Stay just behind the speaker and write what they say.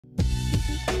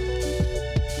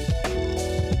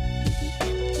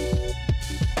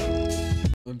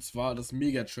Und zwar das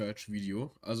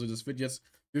Megachurch-Video. Also das wird jetzt,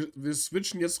 wir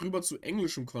switchen jetzt rüber zu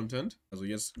englischem Content. Also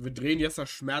jetzt, wir drehen jetzt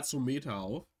das Schmerzometer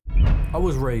auf. I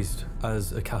was raised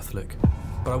as a Catholic,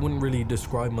 but I wouldn't really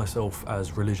describe myself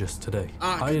as religious today.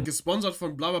 Gesponsert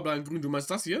von blablabla in grün. Du meinst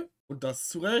das hier? Und das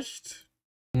zu Recht.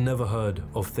 Never heard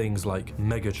of things like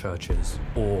megachurches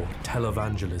or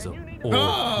televangelism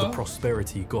or the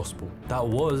prosperity gospel. That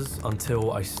was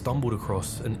until I stumbled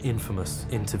across an infamous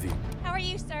interview. How are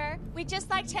you, sir? We'd just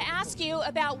like to ask you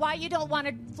about why you don't want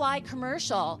to fly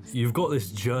commercial. You've got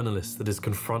this journalist that is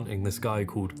confronting this guy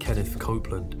called Kenneth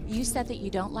Copeland. You said that you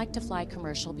don't like to fly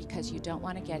commercial because you don't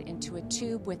want to get into a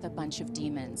tube with a bunch of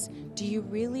demons. Do you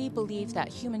really believe that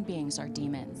human beings are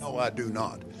demons? No, I do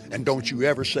not. And don't you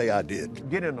ever say I did.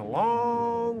 Get in a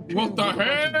long... What the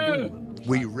hell?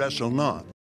 We wrestle not.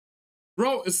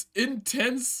 Bro, ist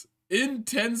intens,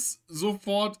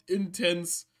 sofort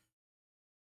intens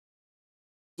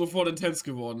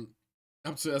geworden. Ich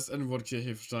habe zuerst N-Wort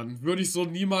Kirche verstanden. Würde ich so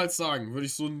niemals sagen.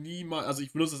 Also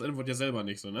ich benutze das N-Wort ja selber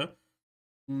nicht so, ne?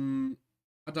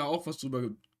 Hat er auch was drüber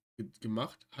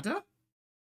gemacht? Hat er?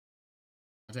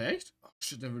 Hat er echt? Oh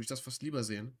shit, dann würde ich das fast lieber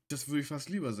sehen.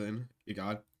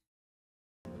 Egal.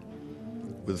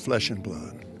 With flesh and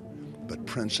blood, but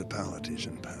principalities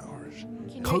and powers.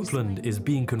 Copeland is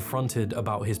being confronted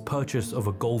about his purchase of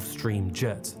a Gulfstream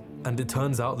jet. And it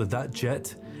turns out that that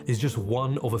jet is just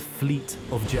one of a fleet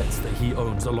of jets that he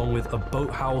owns, along with a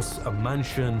boathouse, a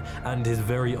mansion, and his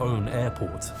very own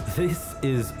airport. This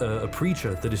is a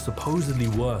preacher that is supposedly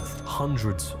worth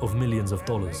hundreds of millions of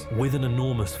dollars, with an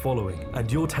enormous following.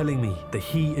 And you're telling me that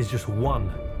he is just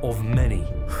one of many.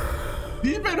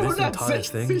 This entire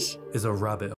thing is a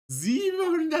rabbit.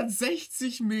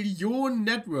 760 Millionen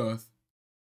Net Worth.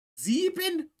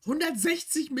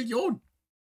 760 Millionen.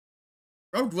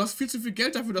 Bro, du hast viel zu viel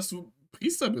Geld dafür, dass du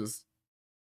Priester bist.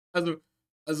 Also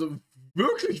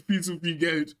wirklich viel zu viel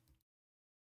Geld.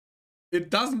 It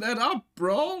doesn't add up,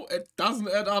 bro. It doesn't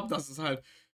add up. Das ist halt...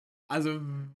 Also,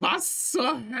 was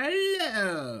zur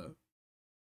Hölle?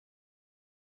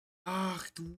 Ach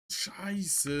du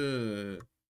Scheiße.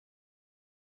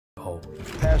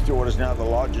 Pastor what is now the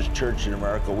largest church in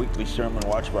America, weekly sermon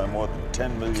watched by more than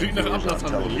 10 million viewers on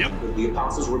television. The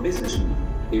apostles were businessmen.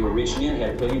 They were rich men,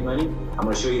 had plenty of money. I'm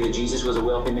going to show you that Jesus was a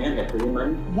wealthy man, had plenty of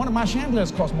money. One of my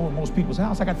chandeliers costs more than most people's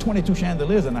house. I got 22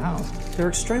 chandeliers in the house. They're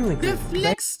extremely good.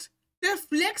 Der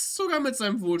flext sogar mit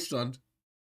seinem Wohlstand.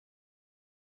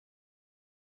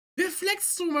 Der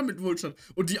flext sogar mit Wohlstand.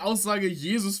 Und die Aussage,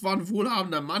 Jesus war ein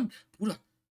wohlhabender Mann. Bruder,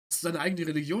 hast du deine eigene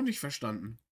Religion nicht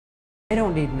verstanden? They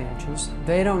don't need mansions.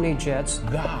 They don't need jets.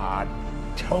 God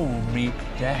told me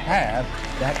to have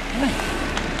that plan.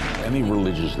 Any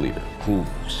religious leader who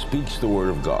speaks the word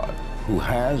of God, who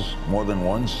has more than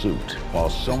one suit, while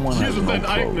someone has no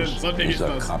clothes, is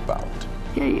a cop-out.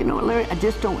 Yeah, you know, Larry, I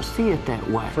just don't see it that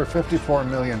way. For $54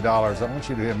 million, I want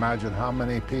you to imagine how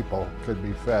many people could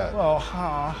be fed. Well,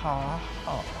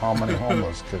 How many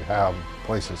homeless could have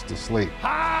places to sleep.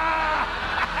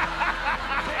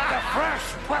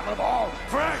 Fresh, pepper ball,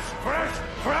 fresh.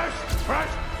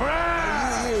 You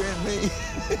hearing me?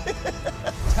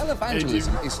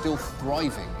 Televangelism is still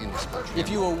thriving in this country. If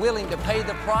you were willing to pay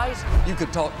the price, you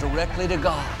could talk directly to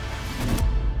God.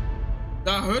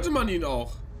 Da hörte man ihn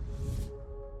auch.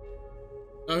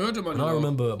 And I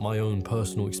remember my own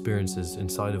personal experiences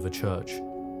inside of a church.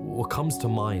 What comes to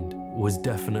mind was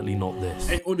definitely not this.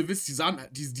 Ey, ohne Witz,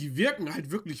 die wirken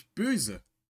halt wirklich böse.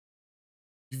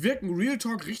 Die wirken Real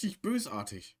Talk richtig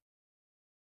bösartig.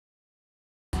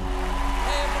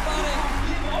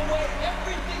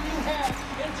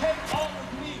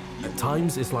 At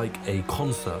times it's like a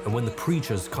concert, and when the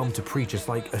preachers come to preach, it's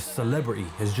like a celebrity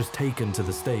has just taken to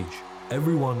the stage.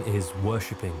 Everyone is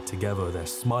worshipping together, they're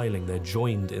smiling, they're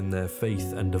joined in their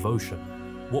faith and devotion.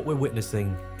 What we're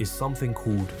witnessing is something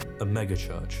called a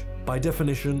megachurch. By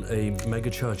definition, a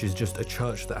megachurch is just a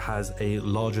church that has a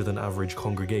larger than average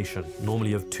congregation,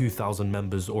 normally of 2,000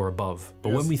 members or above.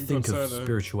 But when we think of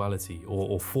spirituality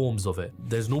or forms of it,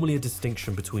 there's normally a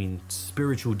distinction between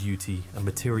spiritual duty and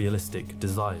materialistic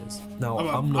desires. Now,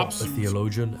 I'm not a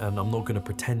theologian and I'm not going to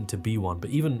pretend to be one, but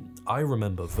even I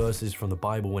remember verses from the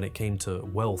Bible when it came to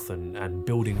wealth and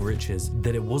building riches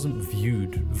that it wasn't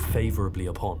viewed favorably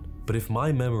upon. But if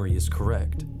my memory is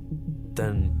correct,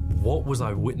 then what was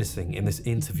I witnessing in this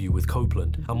interview with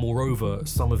Copeland? And moreover,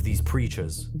 some of these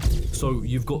preachers. So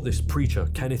you've got this preacher,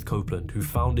 Kenneth Copeland, who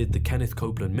founded the Kenneth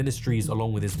Copeland Ministries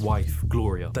along with his wife,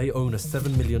 Gloria. They own a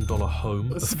 $7 million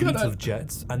home, a fleet of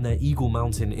jets, and their Eagle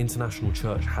Mountain International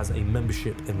Church has a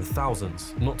membership in the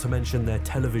thousands, not to mention their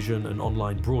television and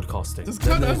online broadcasting.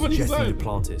 Then there's Jesse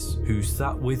Duplantis, who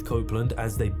sat with Copeland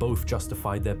as they both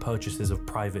justified their purchases of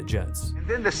private jets. And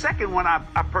then the second one I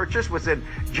purchased was in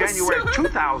January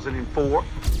 2004.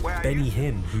 Benny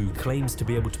Hinn, who claims to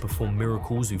be able to perform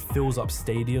miracles, who fills up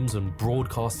stadiums and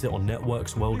broadcasts it on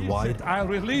networks worldwide. I'll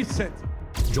release it.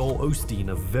 Joel Osteen,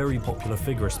 a very popular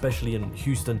figure, especially in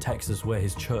Houston, Texas, where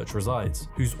his church resides,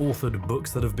 who's authored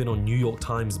books that have been on New York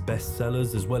Times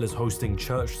bestsellers, as well as hosting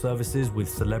church services with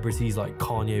celebrities like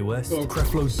Kanye West.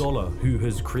 Creflo Dollar, who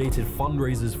has created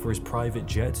fundraisers for his private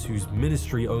jets, whose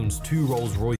ministry owns 2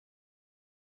 Rolls-Royce.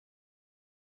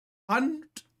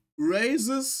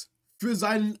 Fundraisers für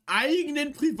seinen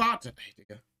eigenen privaten. Hey,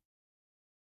 Digga.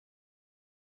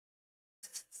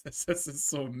 Das ist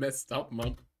so messed up,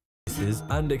 man.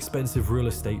 And expensive real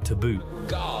estate to boot.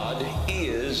 God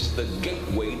is the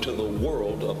gateway to the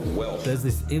world of wealth. There's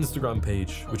this Instagram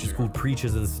page which is called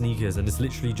Preachers and Sneakers, and it's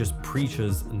literally just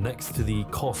preachers next to the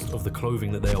cost of the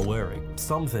clothing that they are wearing.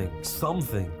 Something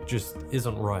just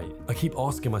isn't right. I keep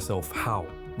asking myself how.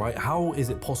 Right? How is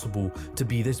it possible to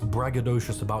be this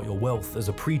braggadocious about your wealth as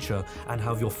a preacher and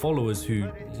have your followers who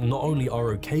not only are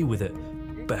okay with it,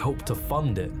 but help to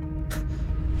fund it?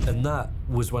 And that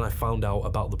was when I found out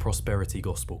about the prosperity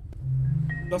gospel.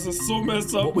 Das ist so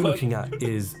messed up. What we're looking at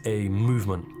is a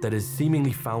movement that has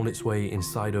seemingly found its way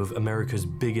inside of America's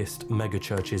biggest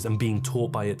megachurches and being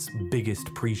taught by its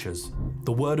biggest preachers.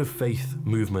 The Word of Faith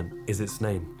movement is its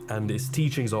name, and its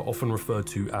teachings are often referred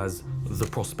to as the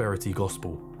prosperity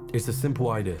gospel. It's a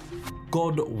simple idea.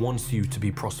 God wants you to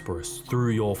be prosperous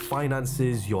through your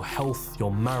finances, your health,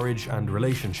 your marriage, and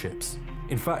relationships.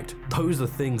 In fact, those are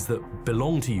things that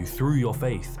belong to you through your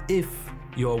faith, if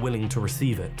you are willing to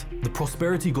receive it. The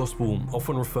prosperity gospel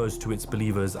often refers to its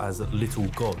believers as little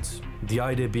gods. The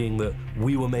idea being that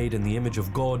we were made in the image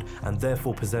of God and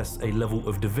therefore possess a level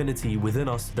of divinity within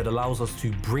us that allows us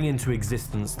to bring into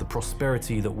existence the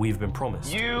prosperity that we've been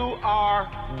promised. You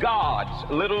are God's,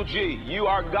 little g. You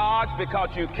are God's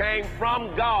because you came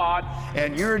from God.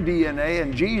 And your DNA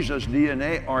and Jesus'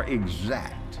 DNA are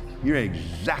exact. You're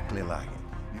exactly like it.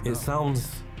 It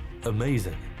sounds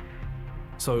amazing.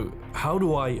 So how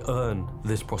do I earn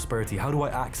this prosperity? How do I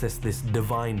access this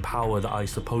divine power that I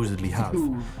supposedly have?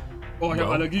 Oh, ich hab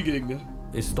Allergie gegen, ne?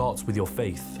 It starts with your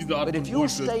faith. But if you'll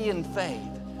stay in faith,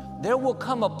 there will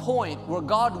come a point where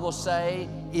God will say,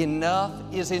 enough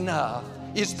is enough.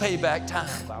 It's payback time.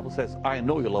 The Bible says, I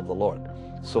know you love the Lord.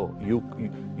 So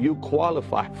you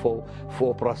qualify for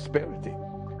prosperity.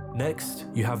 Next,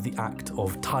 you have the act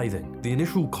of tithing. The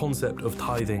initial concept of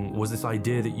tithing was this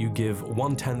idea that you give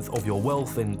 1/10 of your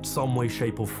wealth in some way,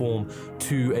 shape, or form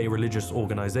to a religious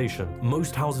organization.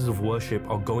 Most houses of worship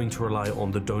are going to rely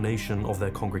on the donation of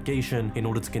their congregation in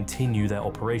order to continue their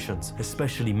operations,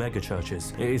 especially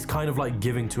megachurches. It is kind of like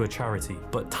giving to a charity.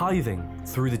 But tithing,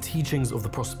 through the teachings of the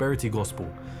prosperity gospel,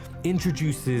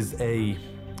 introduces a,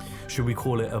 should we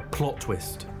call it a plot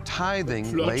twist?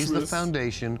 Tithing lays the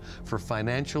foundation for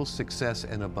financial success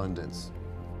and abundance.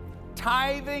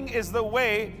 Tithing is the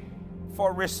way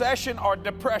for recession or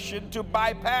depression to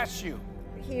bypass you.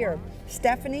 Here,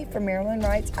 Stephanie from Maryland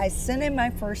writes, I sent in my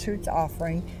first fruits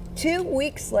offering. 2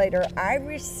 weeks later, I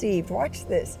received, watch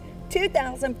this,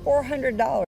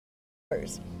 $2,400.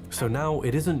 So now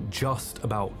it isn't just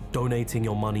about donating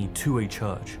your money to a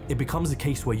church. It becomes a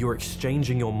case where you're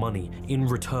exchanging your money in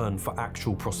return for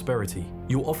actual prosperity.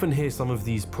 You'll often hear some of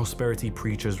these prosperity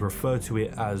preachers refer to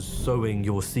it as sowing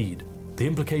your seed. The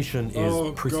implication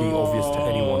is pretty obvious to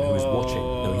anyone who is watching.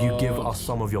 You give us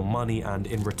some of your money and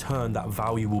in return that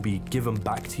value will be given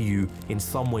back to you in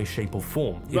some way, shape or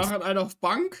form. Machen einen auf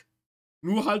Bank,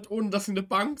 nur halt ohne dass sie eine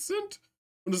Bank sind.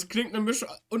 Und es klingt eine Mischung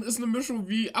und ist eine Mischung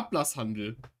wie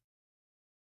Ablasshandel.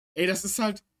 Ey, das ist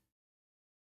halt.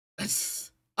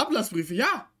 Ablassbriefe,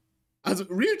 ja. Also,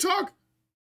 Real Talk.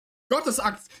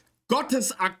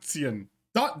 Gottesaktien.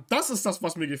 Das ist das,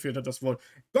 was mir gefehlt hat, das Wort.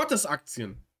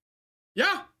 Gottesaktien.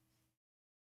 Ja.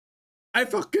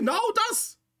 Einfach genau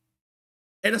das.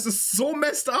 Ey, das ist so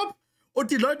messed up. Und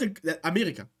die Leute.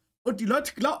 Amerika. Und die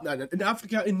Leute glauben. Nein, in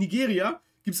Afrika, in Nigeria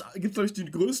gibt's glaube ich, die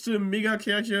größte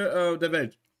Megakirche der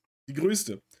Welt. Die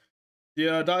größte.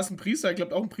 Da ist ein Priester, ich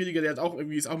glaube auch ein Prediger, der hat auch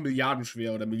irgendwie, ist auch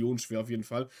milliardenschwer oder millionenschwer auf jeden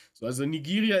Fall. So, also in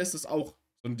Nigeria ist das auch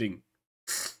so ein Ding.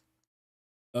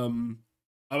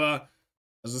 Aber,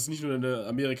 also es ist nicht nur eine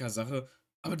Amerika-Sache.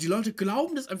 Aber die Leute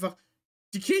glauben das einfach.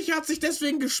 Die Kirche hat sich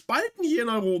deswegen gespalten hier in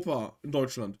Europa, in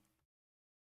Deutschland.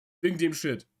 Wegen dem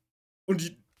Shit.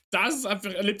 Und da ist es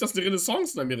einfach, erlebt das eine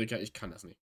Renaissance in Amerika. Ich kann das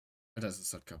nicht. Das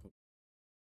ist halt kaputt.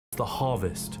 The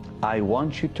harvest. I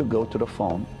want you to go to the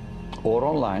phone or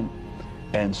online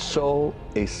and sow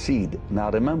a seed.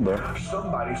 Now remember,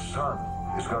 somebody's son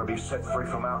is going to be set free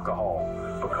from alcohol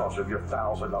because of your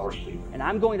 $1,000 seed. And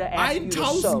I'm going to ask you to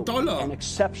sow an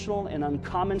exceptional and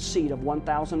uncommon seed of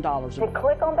 $1,000. To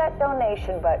click on that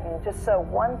donation button to sow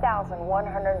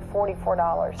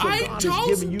 $1,144. So God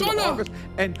is giving you the harvest,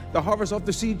 and the harvest of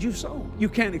the seed you sow. You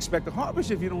can't expect a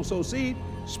harvest if you don't sow seed,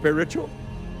 spiritual,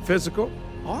 physical,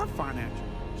 or financial.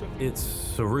 It's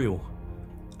surreal,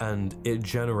 and it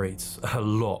generates a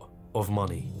lot of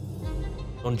money.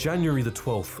 On January the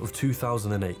 12th of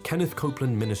 2008, Kenneth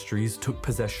Copeland Ministries took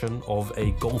possession of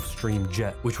a Gulfstream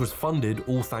jet, which was funded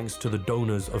all thanks to the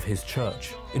donors of his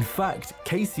church. In fact,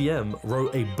 KCM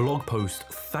wrote a blog post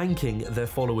thanking their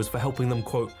followers for helping them,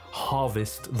 quote,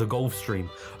 harvest the Gulfstream.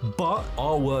 But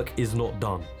our work is not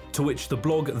done. To which the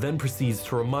blog then proceeds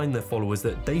to remind their followers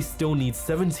that they still need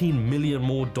 $17 million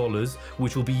more,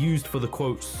 which will be used for the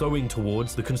quote, sowing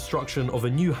towards the construction of a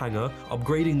new hangar,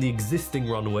 upgrading the existing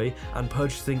runway, and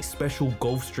purchasing special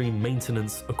Gulfstream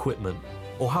maintenance equipment.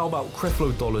 Or how about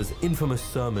Creflo Dollar's infamous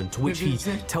sermon, to which he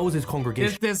tells his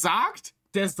congregation... Der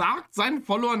sagt seinen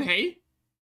Followern, hey,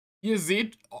 ihr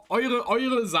seht,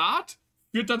 eure Saat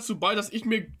führt dazu bei, dass ich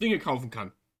mir Dinge kaufen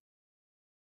kann.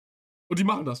 Und die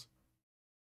machen das.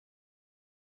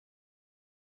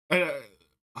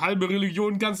 Halbe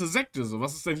Religion, ganze Sekte, so.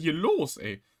 Was ist denn hier los,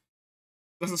 ey?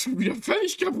 Das ist schon wieder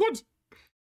völlig kaputt.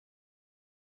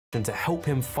 To help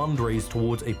him fundraise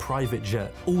towards a private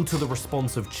jet, all to the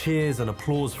response of cheers and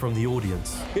applause from the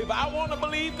audience. If I want to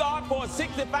believe God for a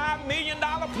 $65 million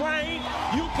plane,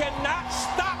 you cannot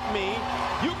stop me.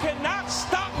 You cannot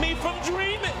stop me from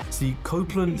dreaming. See,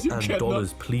 Copeland and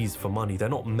Dollar's pleas for money, they're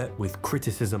not met with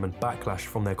criticism and backlash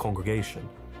from their congregation.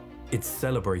 It's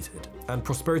celebrated. And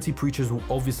prosperity preachers will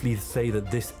obviously say that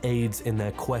this aids in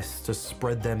their quest to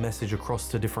spread their message across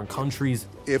to different countries.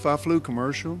 If I flew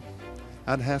commercial,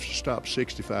 I'd have to stop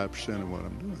 65% of what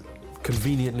I'm doing.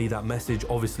 Conveniently, that message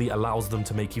obviously allows them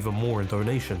to make even more in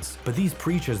donations. But these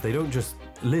preachers, they don't just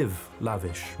live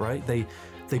lavish, right? They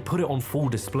put it on full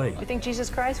display. You think Jesus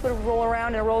Christ would roll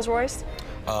around in a Rolls Royce?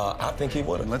 I think he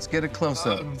would. Let's get a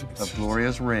close-up of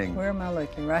Gloria's ring. Where am I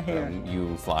looking? Right here.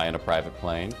 You fly in a private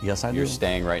plane. Yes, I do. You're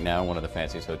staying right now in one of the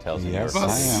fanciest hotels in New York.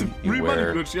 Yes, I am. You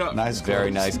wear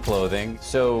very nice clothing.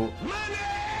 So...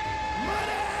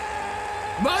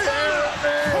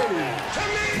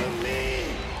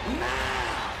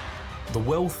 The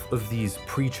wealth of these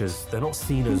preachers, they're not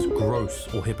seen as gross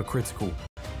or hypocritical.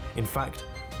 In fact,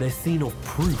 they're seen of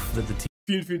proof that the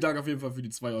Vielen Dank auf jeden Fall für die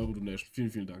 2 Euro Donation.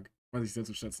 Vielen Dank. Weiß ich sehr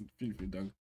zu schätzen. Vielen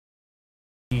Dank.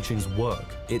 teachings work.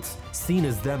 It's seen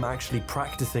as them actually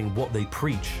practicing what they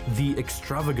preach. The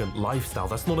extravagant lifestyle,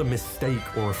 that's not a mistake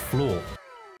or a flaw.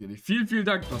 Vielen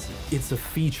Dank, Basti. It's a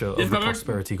feature of the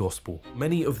prosperity gospel.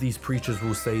 Many of these preachers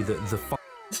will say that the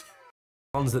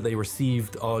funds that they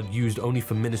received are used only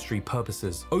for ministry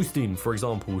purposes. Osteen, for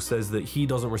example, says that he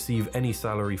doesn't receive any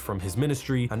salary from his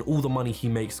ministry and all the money he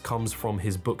makes comes from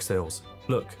his book sales.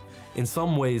 Look, in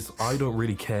some ways, I don't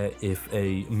really care if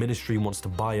a ministry wants to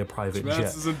buy a private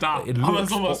jet. It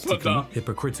looks optically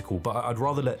hypocritical, but I'd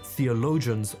rather let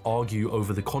theologians argue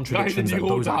over the contradictions that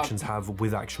those actions have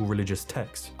with actual religious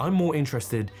texts. I'm more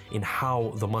interested in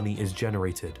how the money is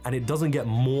generated, and it doesn't get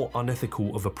more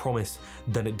unethical of a promise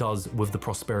than it does with the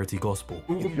prosperity gospel.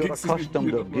 If you're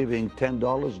accustomed to giving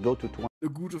 $10, go to 20.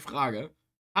 Eine gute Frage.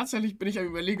 Tatsächlich bin ich am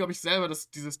Überlegen, ob ich selber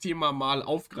dieses Thema mal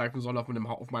aufgreifen soll auf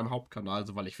meinem Hauptkanal,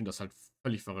 so, weil ich finde das halt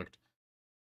völlig verrückt.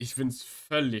 Ich finde es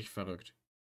völlig verrückt.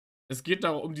 Es geht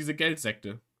darum, um diese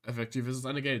Geldsekte. Effektiv ist es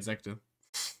eine Geldsekte.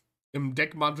 Im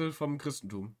Deckmantel vom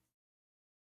Christentum.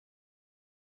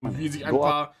 Und wie sich ein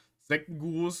paar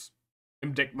Sektengurus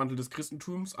im Deckmantel des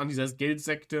Christentums an dieser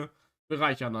Geldsekte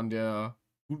bereichern, an der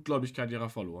Gutgläubigkeit ihrer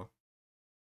Follower.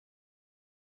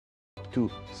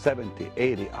 To 70,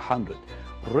 80, 100.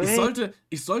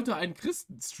 Ich sollte ein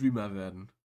Christenstreamer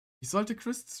werden. Ich sollte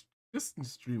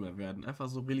Christenstreamer werden. Einfach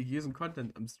so religiösen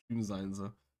Content am Stream sein.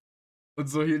 So. Und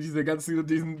so hier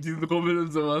diesen Rummel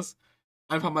und sowas.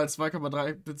 Einfach mal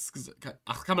 2,3 Bits.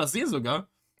 Ach, kann man das sehen sogar?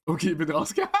 Okay, bin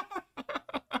raus.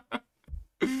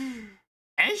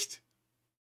 Echt?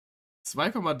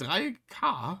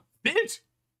 2,3K? Bild!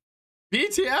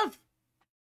 WTF!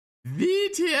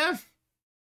 WTF!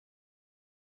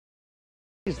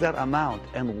 That amount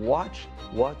and watch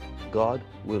what God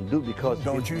will do, because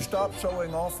don't you stop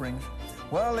sowing offerings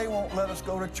Well, they won't let us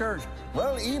go to church.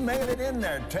 Well, email it in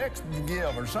there, text and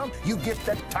give or something. You get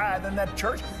that tithe in that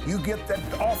church, you get that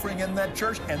offering in that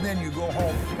church, and then you go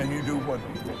home and you do what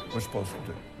we're supposed to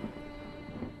do.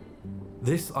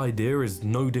 This idea is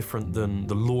no different than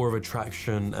the law of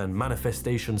attraction and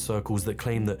manifestation circles that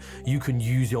claim that you can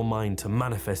use your mind to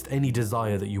manifest any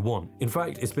desire that you want. In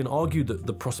fact, it's been argued that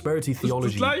the prosperity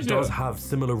theology does have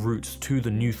similar roots to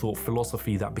the New Thought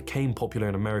philosophy that became popular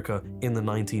in America in the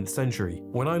 19th century.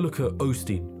 When I look at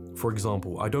Osteen, for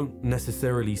example, I don't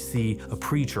necessarily see a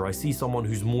preacher. I see someone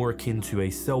who's more akin to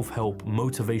a self-help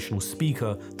motivational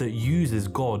speaker that uses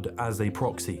God as a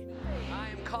proxy. I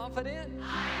am confident.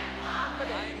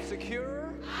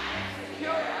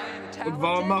 Und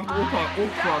warum macht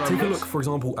Opa Take a look, for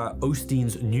example, at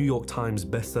Osteen's New York Times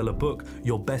bestseller book,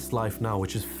 Your Best Life Now,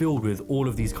 which is filled with all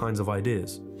of these kinds of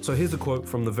ideas. So here's a quote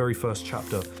from the very first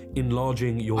chapter,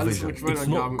 Enlarging Your Vision. It's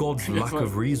not God's lack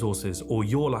of resources or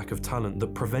your lack of talent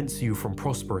that prevents you from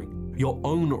prospering. Your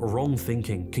own wrong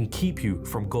thinking can keep you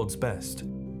from God's best.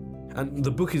 And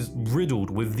the book is riddled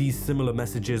with these similar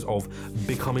messages of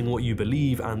becoming what you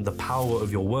believe and the power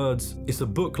of your words. It's a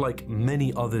book like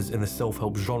many others in the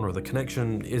self-help genre. The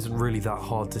connection isn't really that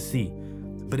hard to see.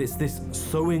 But it's this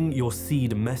sowing your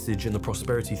seed message in the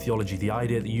prosperity theology, the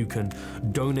idea that you can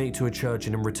donate to a church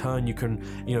and in return you can,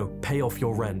 pay off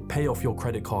your rent, pay off your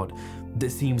credit card, that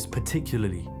seems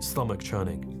particularly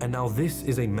stomach-churning. And now this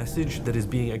is a message that is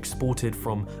being exported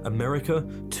from America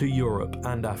to Europe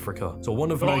and Africa. So one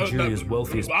of Nigeria's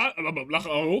wealthiest... Nach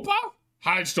Europa?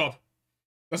 Halt, stopp!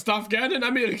 Das darf gerne in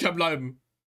Amerika bleiben.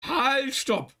 Halt,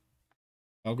 stopp!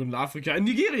 Ja gut, in Afrika. In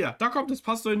Nigeria, da kommt das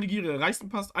Pastor in Nigeria.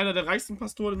 Einer der reichsten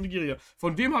Pastoren in Nigeria.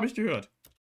 Von wem habe ich gehört?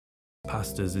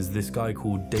 Pastors is this guy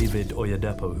called David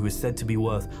Oyedepo, who is said to be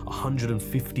worth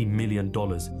 $150 million.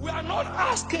 We are not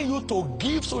asking you to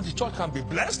give so the church can be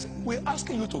blessed. We're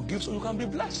asking you to give so you can be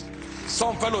blessed.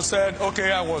 Some fellow said,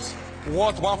 okay, I was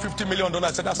worth $150 million.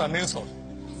 I said, that's an insult.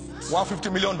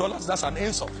 $150 million, that's an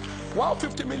insult.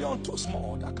 $150 million, too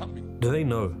small, that can't be. Do they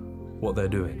know what they're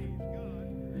doing?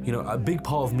 A big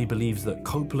part of me believes that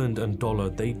Copeland and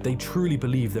Dollar, they truly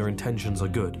believe their intentions are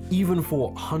good. Even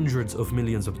for hundreds of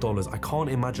millions of dollars, I can't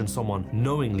imagine someone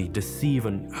knowingly deceive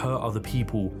and hurt other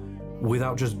people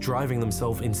without just driving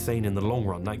themselves insane in the long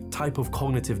run. That type of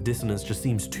cognitive dissonance just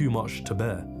seems too much to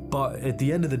bear. But at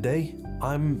the end of the day,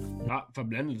 Ja,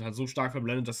 verblendet, halt so stark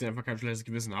verblendet, dass sie einfach kein schlechtes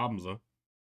Gewissen haben, so.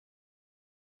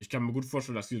 Ich kann mir gut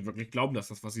vorstellen, dass sie wirklich glauben, dass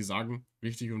das, was sie sagen,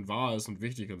 richtig und wahr ist und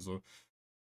wichtig und so.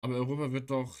 Aber Europa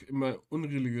wird doch immer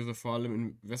unreligiöser, vor allem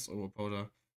in Westeuropa, oder?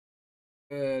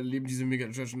 Leben diese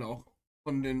Megakirchen auch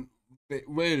von den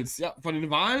Wales, ja, von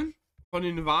den Wahlen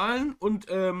und,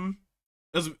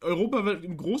 also Europa wird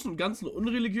im Großen und Ganzen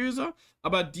unreligiöser,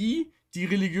 aber die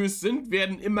religiös sind,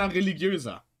 werden immer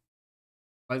religiöser.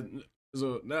 Weil,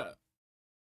 also, ne?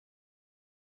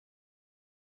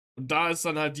 Und da ist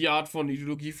dann halt die Art von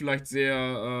Ideologie vielleicht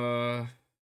sehr,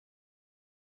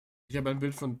 ich habe ein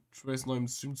Bild von Trays neuem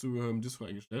Streamzubehör im Discord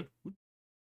eingestellt. Gut.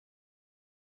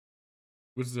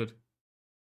 Was ist das?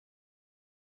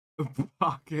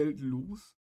 Bargeld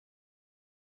los?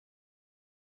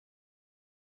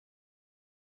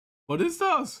 Was ist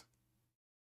das?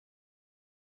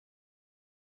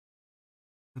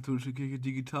 Katholische Kirche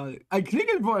digital. Ein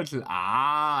Klingelbeutel.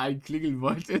 Ah, ein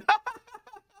Klingelbeutel.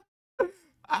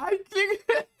 Ein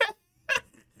Klingelbeutel.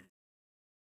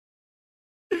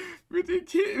 Mit den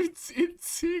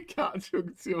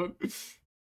EC-Kartenfunktion.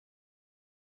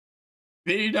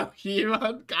 Will doch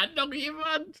jemand? Kann doch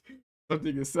jemand? Was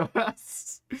Ding ist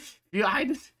das?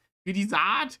 Für die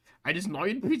Saat eines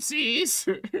neuen PCs.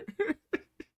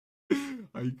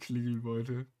 Ein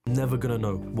Klingelbeutel. Never gonna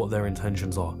know what their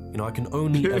intentions are. I can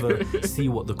only ever see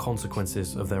what the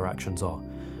consequences of their actions are.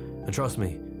 And trust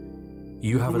me,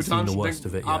 you haven't seen the worst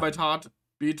of it yet. Arbeit hart,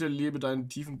 bete, lebe deinen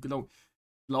tiefen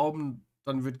Glauben,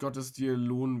 dann wird Gott es dir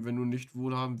lohnen. Wenn du nicht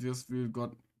wohlhabend wirst, will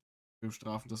Gott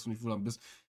bestrafen, dass du nicht wohlhabend bist.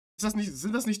 Sind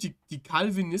das nicht die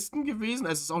Calvinisten gewesen?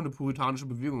 Es ist auch eine puritanische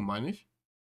Bewegung, meine ich.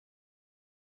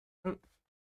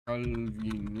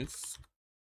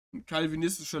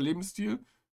 Calvinistischer Lebensstil.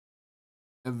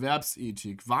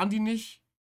 Erwerbsethik. Waren die nicht?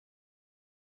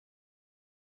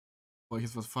 Bevor ich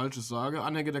jetzt was Falsches sage.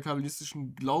 Anhänger der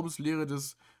calvinistischen Glaubenslehre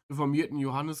des reformierten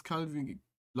Johannes Calvin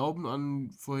glauben an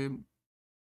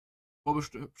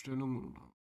Vorbestellungen,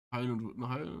 Heilen und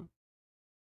Heilen.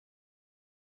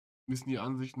 Müssen die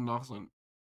Ansichten nach sein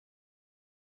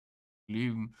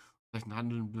Leben, sein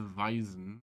Handeln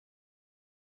beweisen.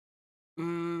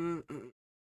 Die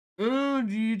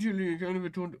Intelligenz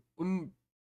betont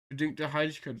unbedingte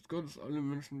Heiligkeit des Gottes, alle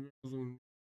Menschen so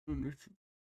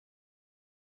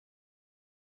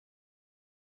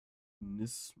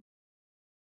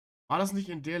War das nicht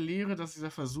in der Lehre, dass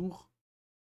dieser Versuch...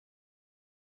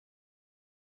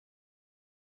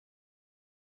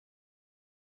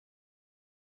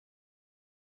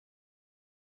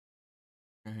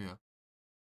 Ja.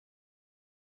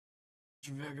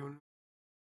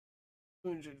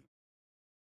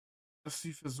 Dass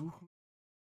sie versuchen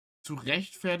zu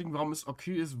rechtfertigen, warum es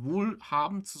okay ist,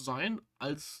 wohlhabend zu sein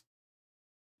als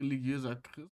religiöser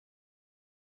Christ.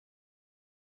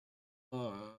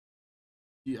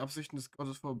 Die Absichten des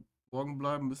Gottes verborgen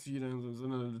bleiben, bis jeder in seinem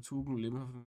Sinne der Tugend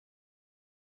leben.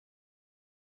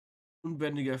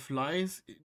 Unbändiger Fleiß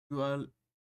und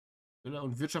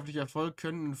wirtschaftlicher Erfolg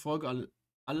können in Folge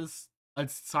alles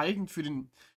als Zeichen für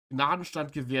den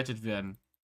Gnadenstand gewertet werden.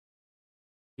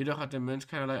 Jedoch hat der Mensch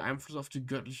keinerlei Einfluss auf die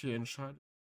göttliche Entscheidung.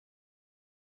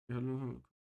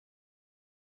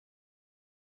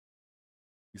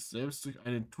 Sich selbst durch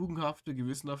eine tugendhafte,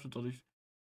 gewissenhafte, dadurch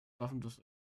schaffen das.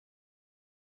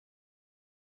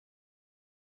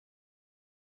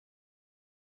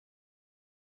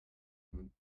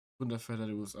 Gründerväter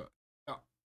der USA. Ja.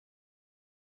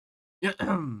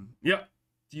 Ja,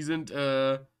 die sind,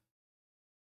 ja,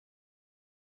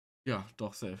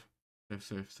 doch, safe.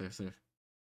 Safe.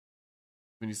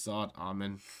 Bin ich saat,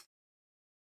 Amen.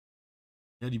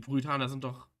 Ja, die Puritaner sind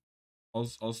doch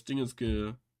aus Dingens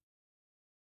nicht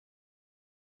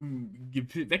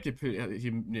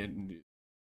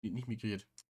migriert.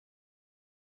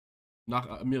 Nach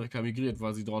Amerika migriert,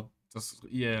 weil sie dort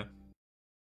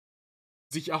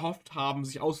sich erhofft haben,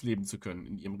 sich ausleben zu können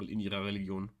in ihrer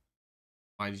Religion.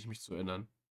 Meine ich mich zu erinnern.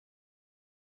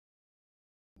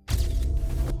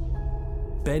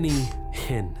 Benny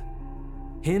Hinn.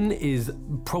 Hinn is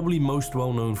probably most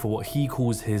well known for what he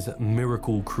calls his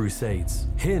miracle crusades.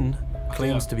 Hinn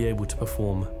claims to be able to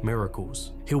perform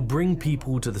miracles. He'll bring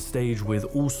people to the stage with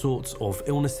all sorts of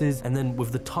illnesses, and then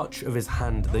with the touch of his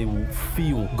hand, they will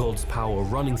feel God's power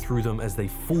running through them as they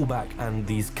fall back, and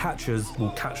these catchers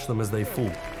will catch them as they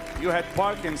fall. You had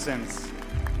Parkinson's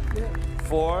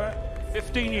for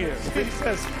 15 years. He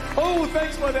says, oh,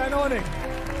 thanks for the anointing.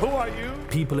 Who are you?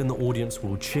 People in the audience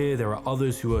will cheer. There are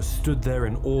others who are stood there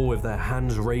in awe with their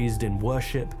hands raised in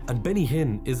worship. And Benny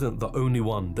Hinn isn't the only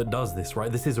one that does this,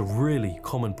 right? This is a really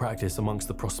common practice amongst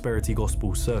the prosperity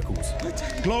gospel circles.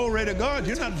 Glory to God.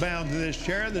 You're not bound to this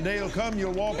chair. The day will come,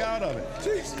 you'll walk out of it.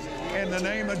 In the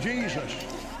name of Jesus.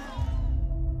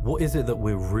 What is it that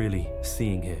we're really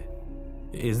seeing here?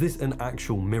 Is this an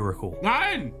actual miracle?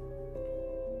 Nein!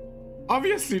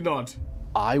 Obviously not.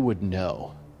 I would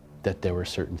know that there were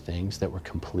certain things that were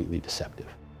completely deceptive.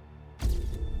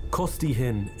 Kosti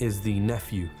Hinn is the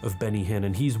nephew of Benny Hinn,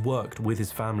 and he's worked with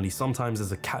his family, sometimes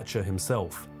as a catcher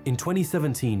himself. In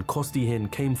 2017, Kosti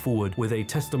Hinn came forward with a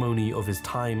testimony of his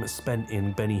time spent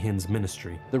in Benny Hinn's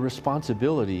ministry. The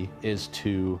responsibility is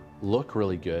to look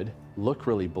really good, look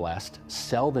really blessed,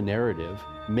 sell the narrative,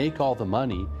 make all the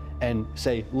money, and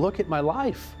say, look at my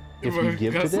life. If you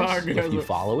give to this, if you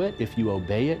follow it, if you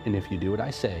obey it, and if you do what I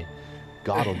say,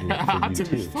 God will do it for you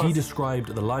too. He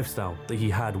described the lifestyle that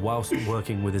he had whilst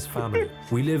working with his family.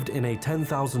 We lived in a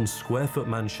 10,000 square foot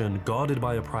mansion guarded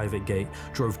by a private gate,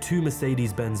 drove 2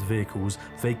 Mercedes-Benz vehicles,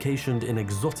 vacationed in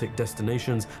exotic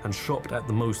destinations, and shopped at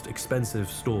the most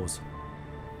expensive stores.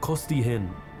 Kosti Hinn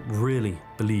really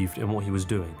believed in what he was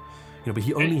doing. But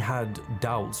he only had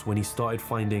doubts when he started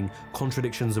finding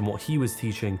contradictions in what he was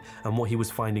teaching and what he was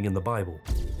finding in the Bible.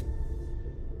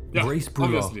 Yeah, Grace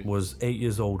Brewer was 8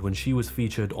 years old when she was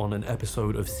featured on an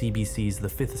episode of CBC's The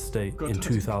Fifth Estate in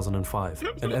 2005,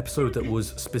 an episode that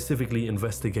was specifically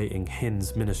investigating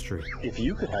Hinn's ministry. If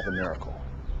you could have a miracle,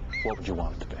 what would you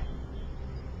want it to be?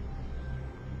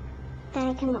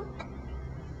 I can walk.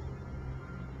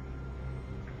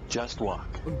 Just walk.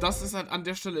 Und das ist halt an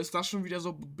der Stelle, ist das schon wieder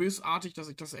so bösartig, dass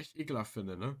ich das echt ekelhaft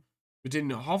finde, ne? Mit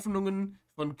den Hoffnungen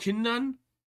von Kindern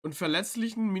und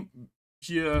verletzlichen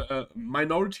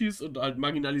Minorities und halt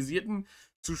Marginalisierten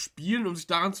zu spielen, um sich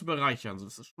daran zu bereichern. So,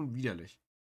 das ist schon widerlich.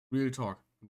 Real Talk.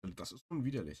 Das ist schon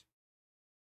widerlich.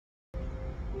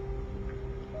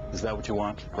 Is that what you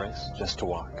want, Grace? Just to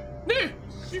walk? Nee,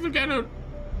 ich will gerne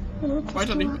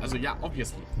weiter nicht. Also ja,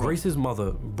 obviously. Grace's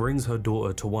mother brings her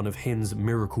daughter to one of Hinn's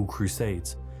miracle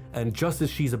crusades. And just as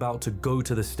she's about to go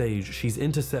to the stage, she's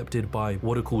intercepted by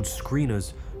what are called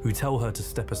screeners who tell her to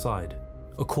step aside.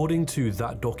 According to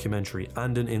that documentary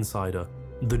and an insider,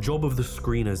 the job of the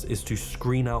screeners is to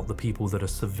screen out the people that are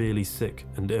severely sick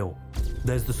and ill.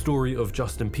 There's the story of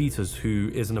Justin Peters, who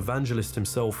is an evangelist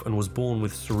himself and was born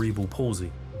with cerebral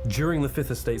palsy. During the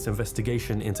Fifth Estate's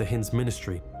investigation into Hinn's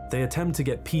ministry, they attempt to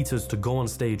get Peters to go on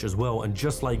stage as well, and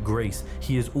just like Grace,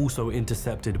 he is also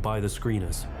intercepted by the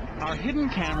screeners. Our hidden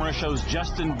camera shows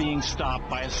Justin being stopped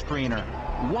by a screener.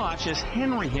 Watch as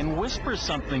Henry whispers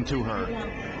something to her.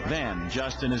 Then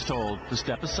Justin is told to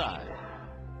step aside.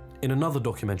 In another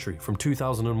documentary from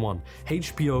 2001,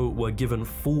 HBO were given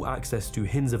full access to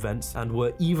Hin's events and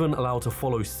were even allowed to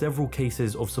follow several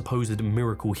cases of supposed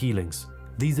miracle healings.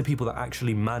 These are people that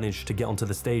actually managed to get onto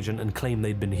the stage and claim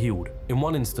they'd been healed. In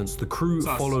one instance, the crew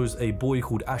follows a boy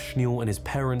called Ashneal and his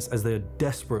parents as they're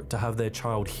desperate to have their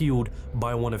child healed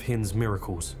by one of Hin's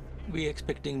miracles. We're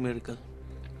expecting miracle.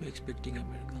 We're expecting a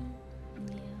miracle.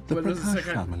 The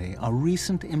Prakash family are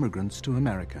recent immigrants to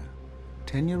America.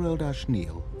 10-year-old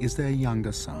Ashneal is their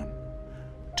younger son.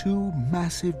 2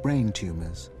 massive brain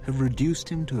tumors have reduced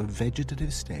him to a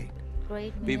vegetative state.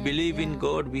 We believe in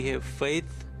God, we have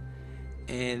faith,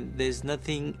 and there's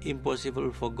nothing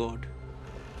impossible for God.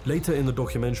 Later in the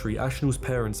documentary, Ashneal's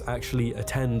parents actually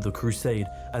attend the crusade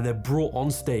and they're brought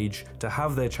on stage to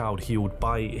have their child healed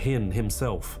by Hin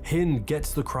himself. Hin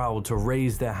gets the crowd to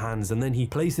raise their hands and then he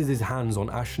places his hands on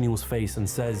Ashneal's face and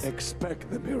says, "Expect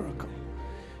the miracle.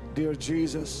 Dear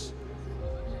Jesus,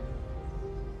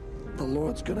 the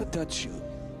Lord's gonna touch you,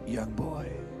 young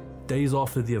boy." Days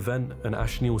after the event, and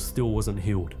Ashneal still wasn't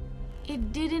healed.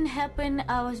 It didn't happen.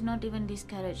 I was not even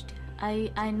discouraged.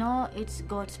 I know it's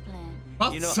God's plan.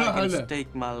 You know, I can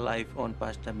stake my life on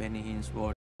Pastor Benny Hinn's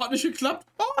word. Hat nicht geklappt.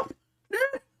 Oh, nee,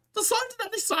 das sollte da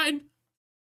nicht sein.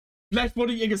 Vielleicht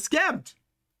wurde ihr gescammt.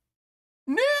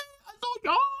 Nee,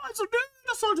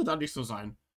 das sollte da nicht so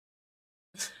sein.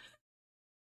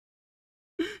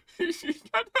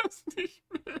 Ich kann das nicht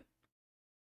mehr.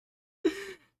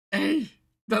 Ey,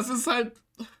 das ist halt...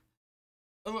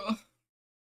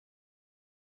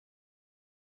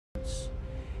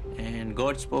 And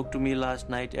God spoke to me last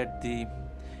night at the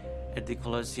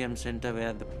Colosseum Center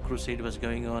where the crusade was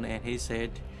going on, and He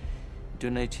said,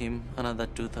 donate him another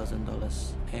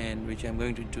 $2,000, and which I'm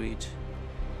going to do it.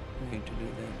 I'm going to do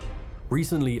that.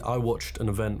 Recently, I watched an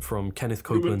event from Kenneth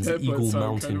Copeland's Eagle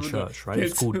Mountain Church, right?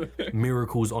 It's called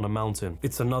Miracles on a Mountain.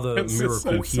 It's another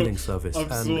miracle healing service.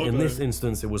 And in this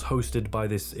instance, it was hosted by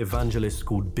this evangelist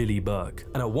called Billy Burke.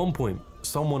 And at one point,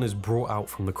 someone is brought out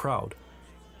from the crowd.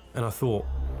 And I thought,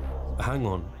 hang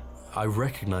on, I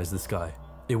recognize this guy.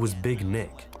 It was Big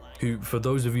Nick, who, for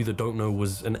those of you that don't know,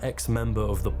 was an ex-member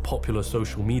of the popular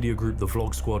social media group, the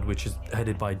Vlog Squad, which is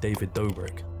headed by David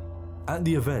Dobrik. At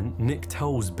the event, Nick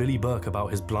tells Billy Burke about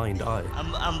his blind eye.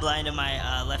 I'm blind in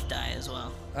my left eye as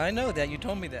well. I know that, you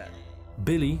told me that.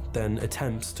 Billy then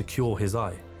attempts to cure his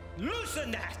eye.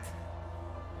 Loosen that!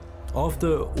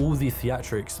 After all the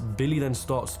theatrics, Billy then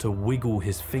starts to wiggle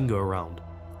his finger around.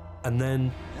 And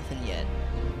then... Nothing yet.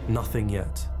 Nothing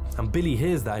yet. And Billy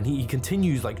hears that and he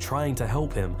continues like trying to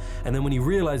help him. And then when he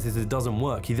realizes it doesn't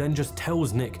work, he then just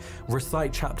tells Nick,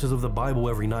 recite chapters of the Bible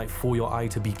every night for your eye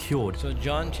to be cured. So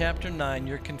John chapter 9,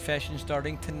 your confession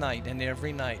starting tonight and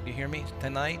every night. You hear me?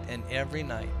 Tonight and every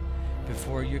night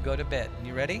before you go to bed.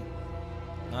 You ready?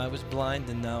 I was blind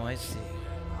and now I see.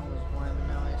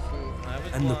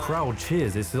 And the crowd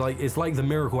cheers. It's like the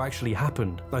miracle actually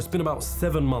happened. Now, it's been about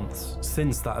 7 months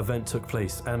since that event took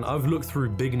place, and I've looked through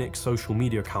Big Nick's social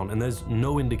media account, and there's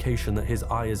no indication that his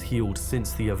eye is healed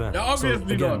since the event. Yeah, obviously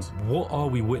so again, not. What are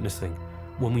we witnessing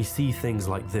when we see things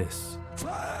like this?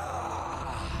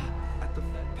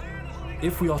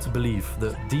 If we are to believe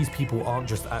that these people aren't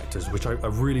just actors, which I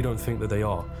really don't think that they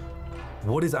are,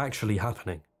 what is actually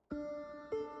happening?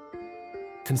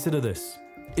 Consider this.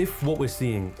 If what we're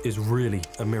seeing is really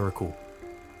a miracle,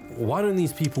 why don't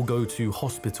these people go to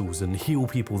hospitals and heal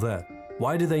people there?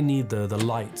 Why do they need the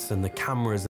lights and the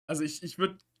cameras? Also ich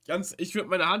würde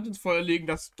meine Hand ins Feuer legen,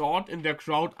 dass dort in der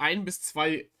Crowd 1 bis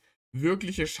 2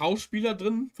 wirkliche Schauspieler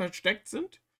drin versteckt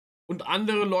sind und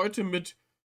andere Leute mit,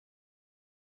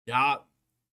 ja,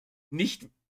 nicht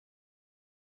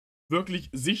wirklich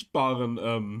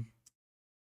sichtbaren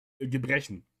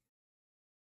Gebrechen.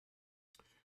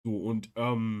 So, und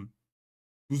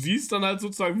du siehst dann halt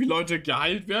sozusagen, wie Leute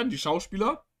geheilt werden, die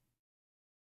Schauspieler.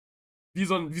 Wie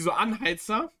so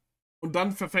Anheizer. Und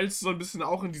dann verfällst du so ein bisschen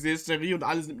auch in diese Hysterie und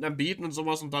alle sind am Beten und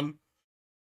sowas und dann,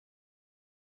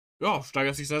 ja,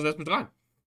 steigerst dich da selbst mit rein.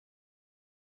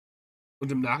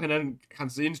 Und im Nachhinein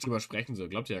kannst du eh nicht drüber sprechen, so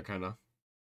glaubt ja keiner.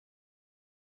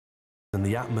 And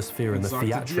the atmosphere and the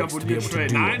theatrics to be able to do what they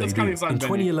do. In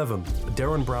 2011,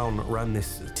 Darren Brown ran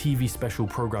this TV special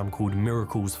program called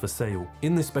Miracles for Sale.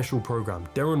 In this special program,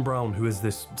 Darren Brown, who is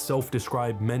this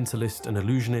self-described mentalist and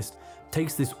illusionist,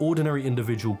 takes this ordinary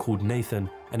individual called Nathan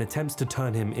and attempts to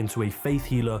turn him into a faith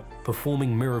healer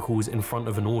performing miracles in front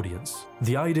of an audience.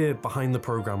 The idea behind the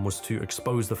program was to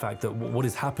expose the fact that what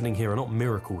is happening here are not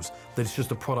miracles, that it's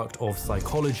just a product of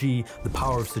psychology, the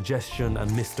power of suggestion,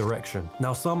 and misdirection.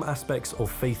 Now, some aspects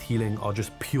of faith healing are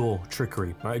just pure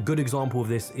trickery. Right? A good example of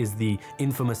this is the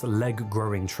infamous leg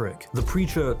growing trick. The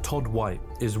preacher Todd White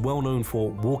is well known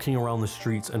for walking around the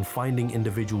streets and finding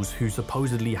individuals who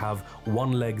supposedly have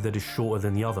one leg that is shorter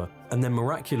than the other. And then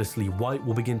miraculously, White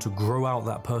will begin to grow out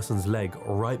that person's leg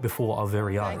right before our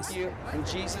very eyes. Thank you. In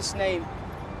Jesus' name.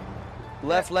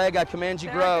 Left leg, I command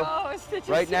you grow.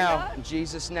 Right now, in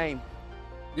Jesus' name.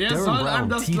 Darren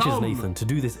Brown teaches Nathan to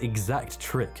do this exact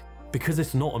trick because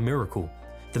it's not a miracle.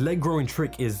 The leg growing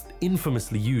trick is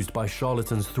infamously used by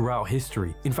charlatans throughout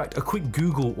history. In fact, a quick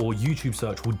Google or YouTube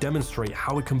search will demonstrate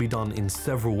how it can be done in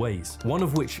several ways, one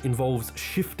of which involves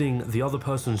shifting the other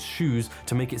person's shoes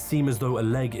to make it seem as though a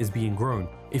leg is being grown.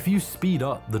 If you speed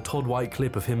up the Todd White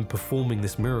clip of him performing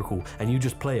this miracle and you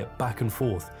just play it back and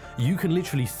forth, you can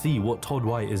literally see what Todd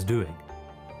White is doing.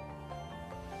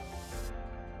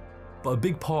 But a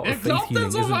big part of faith healing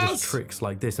isn't just tricks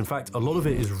like this. In fact, a lot of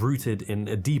it is rooted in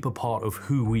a deeper part of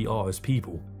who we are as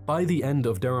people. By the end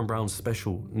of Darren Brown's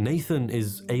special, Nathan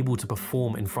is able to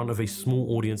perform in front of a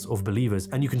small audience of believers,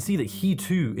 and you can see that he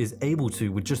too is able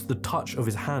to, with just the touch of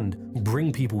his hand,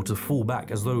 bring people to fall back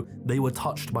as though they were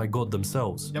touched by God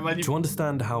themselves. Ja, to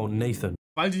understand how Nathan...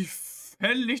 Weil die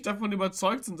völlig davon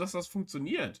überzeugt sind, dass das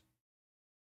funktioniert.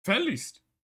 Völligst.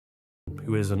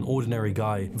 Who is an ordinary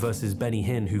guy versus Benny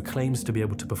Hinn, who claims to be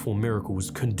able to perform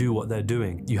miracles, can do what they're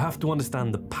doing. You have to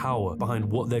understand the power behind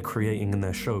what they're creating in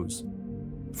their shows.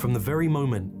 From the very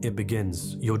moment it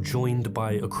begins, you're joined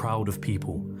by a crowd of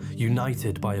people,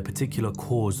 united by a particular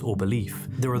cause or belief.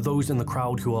 There are those in the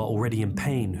crowd who are already in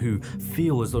pain, who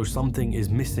feel as though something is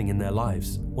missing in their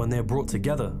lives. When they're brought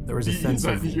together, there is a sense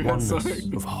of oneness,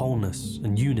 of wholeness,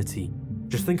 and unity.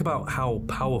 Just think about how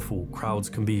powerful crowds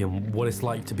can be and what it's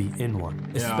like to be in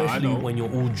one, especially when you're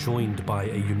all joined by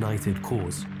a united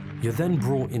cause. You're then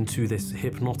brought into this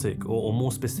hypnotic, or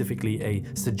more specifically, a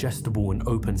suggestible and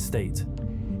open state.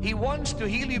 He wants to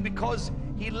heal you because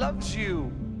he loves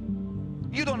you.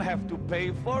 You don't have to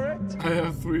pay for it. I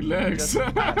have 3 legs.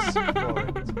 Just ask for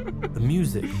it. The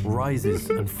music rises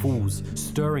and falls,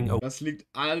 stirring a... Das liegt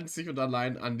einzig und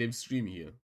allein an dem Stream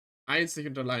hier. Einzig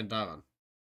und allein daran,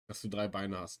 dass du 3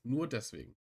 Beine hast. Nur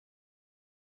deswegen.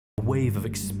 Wave of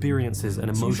experiences and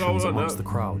emotions amongst the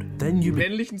crowd. Then you... Die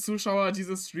männlichen Zuschauer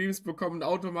dieses Streams bekommen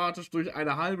automatisch durch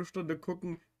eine halbe Stunde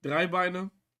gucken 3 Beine.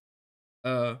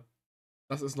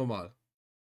 Das ist normal.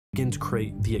 Begin to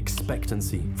create the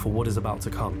expectancy for what is about to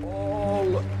come.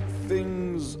 All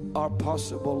things are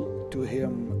possible to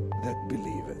him that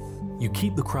believeth. You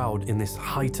keep the crowd in this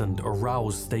heightened,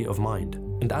 aroused state of mind.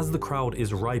 And as the crowd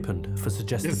is ripened for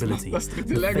suggestibility, the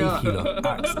faith healer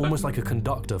acts almost like a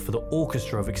conductor for the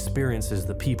orchestra of experiences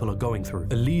that people are going through.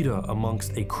 A leader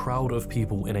amongst a crowd of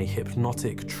people in a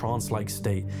hypnotic, trance-like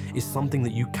state is something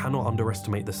that you cannot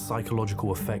underestimate the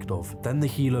psychological effect of. Then the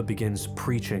healer begins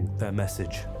preaching their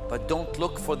message. But don't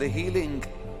look for the healing,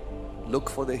 look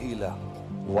for the healer.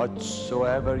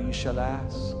 Whatsoever you shall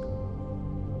ask,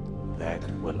 that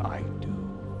will I do.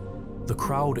 The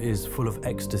crowd is full of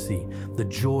ecstasy. The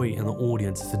joy in the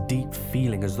audience is a deep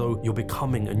feeling as though you're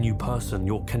becoming a new person.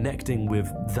 You're connecting with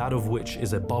that of which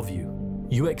is above you.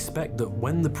 You expect that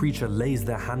when the preacher lays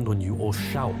their hand on you or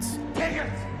shouts,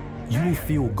 you will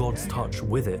feel God's touch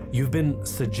with it. You've been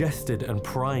suggested and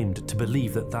primed to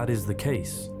believe that that is the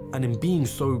case. And in being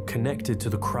so connected to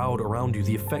the crowd around you,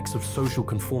 the effects of social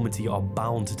conformity are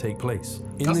bound to take place.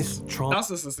 In this trance...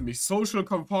 Das ist es nämlich, Social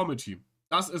Conformity.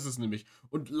 Das ist es nämlich.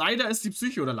 Und leider ist die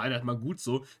Psyche, oder leider mal gut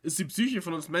so, ist die Psyche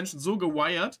von uns Menschen so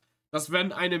gewired, dass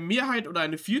wenn eine Mehrheit oder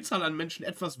eine Vielzahl an Menschen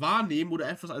etwas wahrnehmen oder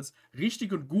etwas als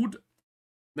richtig und gut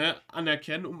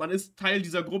anerkennen und man ist Teil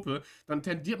dieser Gruppe, dann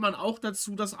tendiert man auch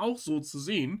dazu, das auch so zu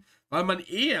sehen, weil man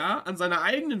eher an seiner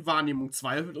eigenen Wahrnehmung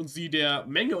zweifelt und sie der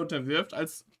Menge unterwirft,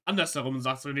 als andersherum und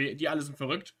sagt, so, die alle sind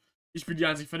verrückt, ich bin die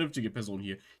einzig vernünftige Person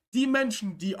hier. Die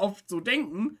Menschen, die oft so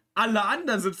denken, alle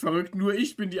anderen sind verrückt, nur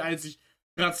ich bin die einzig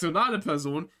rationale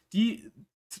Person, die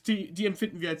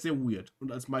empfinden wir als sehr weird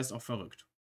und als meist auch verrückt.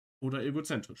 Oder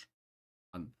egozentrisch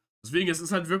an. Deswegen, es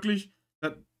ist halt wirklich,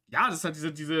 ja, das ist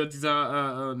halt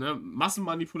dieser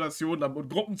Massenmanipulation und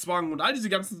Gruppenzwang und all diese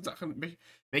ganzen Sachen,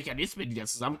 Mechanismen, die da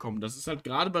zusammenkommen. Das ist halt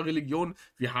gerade bei Religion,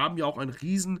 wir haben ja auch ein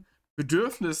riesen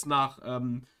Bedürfnis nach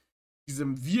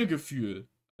diesem Wir-Gefühl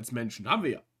als Menschen. Haben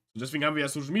wir ja. Und deswegen haben wir ja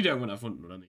Social Media irgendwann erfunden,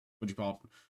 oder nicht? Würde ich behaupten.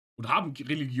 Und haben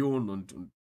Religion und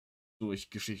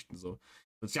durch Geschichten so.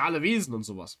 Soziale Wesen und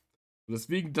sowas. Und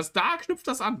deswegen, da knüpft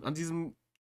das an diesem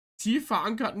tief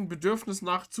verankerten Bedürfnis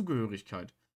nach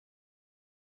Zugehörigkeit.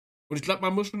 Und ich glaube,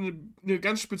 man muss schon eine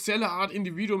ganz spezielle Art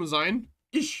Individuum sein,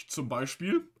 ich zum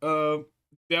Beispiel,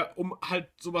 um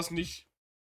halt sowas nicht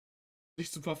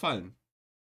zu verfallen.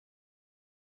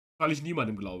 Weil ich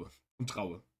niemandem glaube und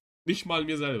traue. Nicht mal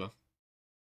mir selber.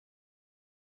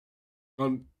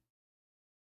 Und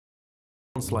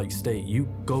like state, you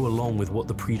go along with what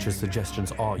the preacher's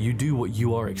suggestions are. You do what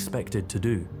you are expected to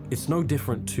do. It's no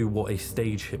different to what a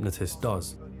stage hypnotist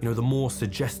does. You know, the more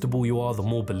suggestible you are, the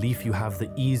more belief you have,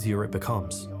 the easier it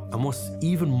becomes. And what's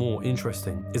even more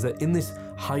interesting is that in this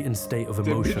heightened state of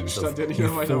emotions, of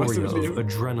euphoria, of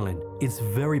adrenaline, it's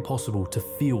very possible to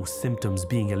feel symptoms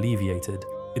being alleviated.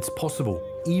 It's possible,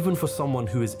 even for someone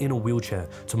who is in a wheelchair,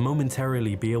 to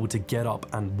momentarily be able to get up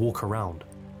and walk around.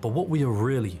 But what we are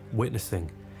really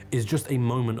witnessing is just a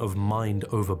moment of mind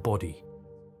over body.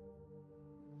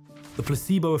 The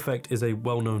placebo effect is a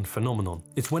well-known phenomenon.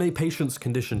 It's when a patient's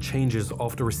condition changes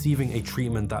after receiving a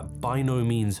treatment that by no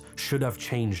means should have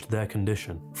changed their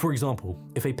condition. For example,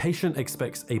 if a patient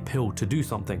expects a pill to do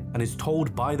something and is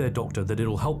told by their doctor that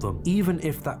it'll help them, even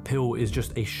if that pill is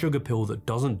just a sugar pill that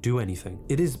doesn't do anything,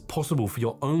 it is possible for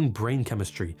your own brain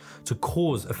chemistry to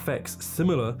cause effects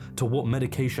similar to what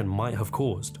medication might have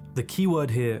caused. The key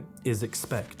word here is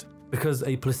expect, because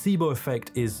a placebo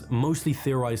effect is mostly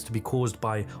theorized to be caused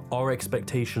by our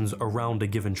expectations around a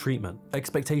given treatment,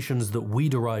 expectations that we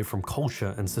derive from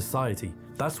culture and society.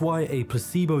 That's why a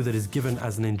placebo that is given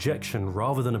as an injection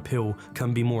rather than a pill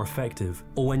can be more effective.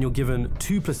 Or when you're given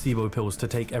 2 placebo pills to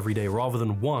take every day rather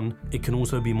than 1, it can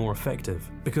also be more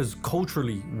effective. Because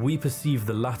culturally, we perceive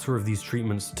the latter of these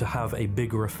treatments to have a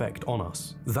bigger effect on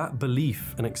us. That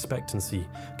belief and expectancy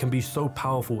can be so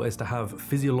powerful as to have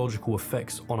physiological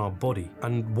effects on our body.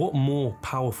 And what more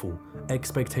powerful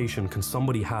expectation can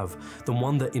somebody have than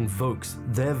one that invokes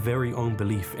their very own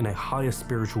belief in a higher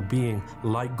spiritual being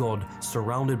like God,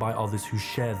 surrounded by others who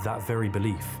share that very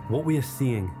belief? What we are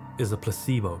seeing is a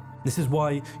placebo. This is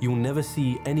why you'll never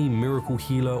see any miracle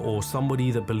healer or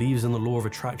somebody that believes in the law of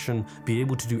attraction be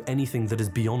able to do anything that is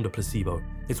beyond a placebo.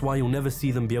 It's why you'll never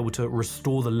see them be able to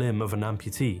restore the limb of an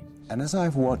amputee. And as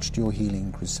I've watched your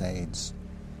healing crusades,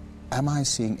 am I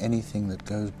seeing anything that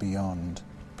goes beyond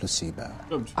placebo?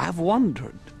 I've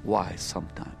wondered why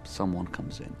sometimes someone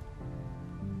comes in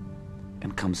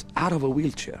and comes out of a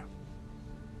wheelchair,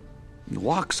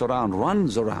 walks around,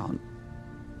 runs around,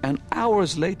 and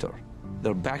hours later,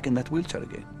 they're back in that wheelchair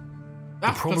again.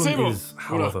 The problem is,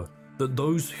 however, that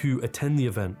those who attend the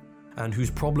event and whose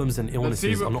problems and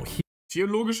illnesses are not healed.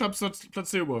 Theologischer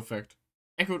Placebo-Effekt.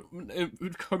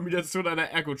 In Kombination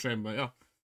einer Echo-Chamber, ja.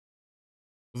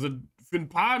 Also für ein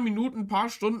paar Minuten, ein paar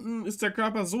Stunden ist der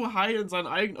Körper so heil in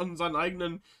seinen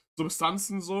eigenen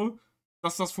Substanzen so,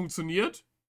 dass das funktioniert.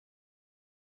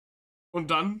 Und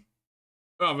dann,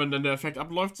 ja, wenn dann der Effekt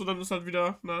abläuft, so, dann ist halt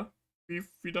wieder, na,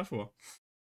 wie davor.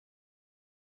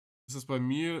 Ist das bei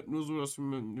mir nur so, dass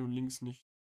mir links nicht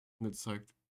angezeigt?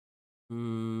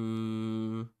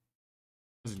 Weiß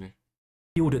ich nicht.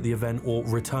 Healed at the event or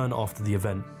return after the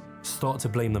event start to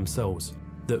blame themselves.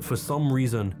 That for some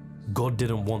reason, God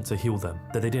didn't want to heal them,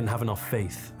 that they didn't have enough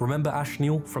faith. Remember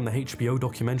Ashneel from the HBO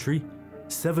documentary?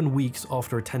 7 weeks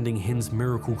after attending Hin's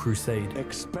miracle crusade,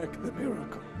 expect the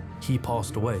miracle, he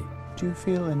passed away. Do you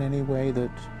feel in any way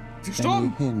that any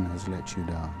Hin has let you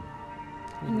down?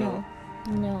 No,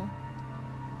 no.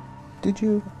 Did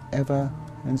you ever,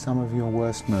 in some of your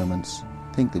worst moments,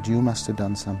 think that you must have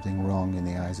done something wrong in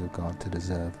the eyes of God to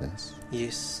deserve this?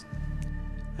 Yes.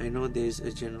 I know there's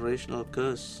a generational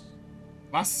curse.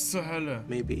 Was zur Hölle?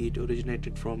 Maybe it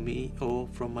originated from me or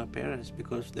from my parents,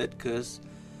 because that curse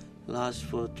lasts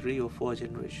for 3 or 4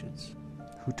 generations.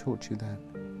 Who taught you that?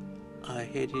 I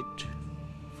heard it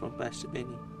from Pastor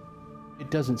Benny. It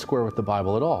doesn't square with the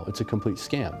Bible at all. It's a complete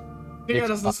scam. Digga,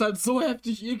 das ist halt so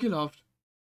heftig ekelhaft.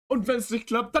 Und wenn es nicht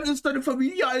klappt, dann ist deine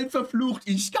Familie allen verflucht.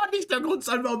 Ich kann nicht der Grund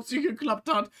sein, warum es nicht geklappt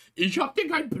hat. Ich hab dir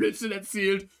keinen Blödsinn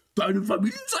erzählt. Deine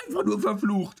Familie ist einfach nur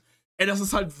verflucht. Ey, das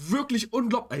ist halt wirklich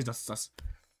unglaublich. Ey, das ist das.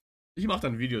 Ich mach da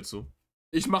ein Video zu.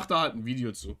 Ich mach da halt ein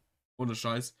Video zu. Ohne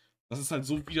Scheiß. Das ist halt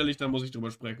so widerlich, da muss ich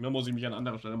drüber sprechen. Da muss ich mich an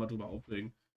anderer Stelle mal drüber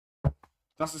aufregen.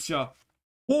 Das ist ja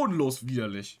bodenlos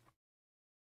widerlich.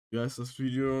 Wie heißt das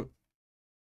Video?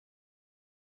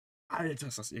 Alter,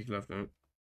 ist das ekelhaft, ne?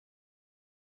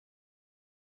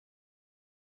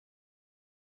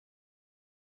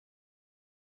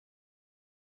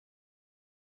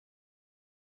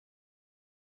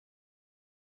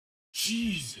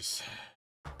 Jesus.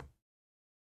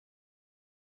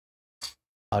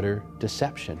 Utter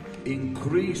deception.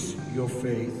 Increase your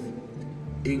faith,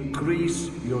 increase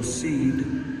your seed,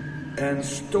 and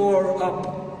store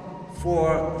up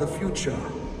for the future,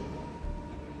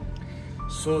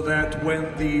 so that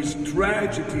when these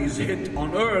tragedies hit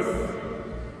on earth,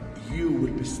 you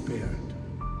will be spared.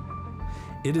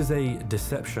 It is a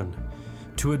deception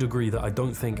to a degree that I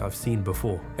don't think I've seen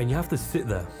before. And you have to sit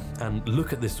there and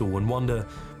look at this all and wonder,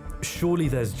 surely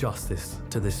there's justice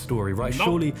to this story, right? No.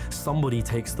 Surely somebody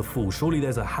takes the fall. Surely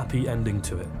there's a happy ending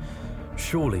to it.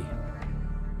 Surely.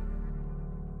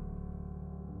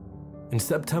 In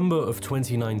September of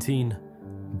 2019,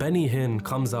 Benny Hinn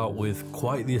comes out with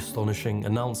quite the astonishing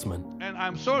announcement. And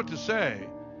I'm sorry to say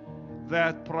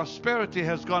that prosperity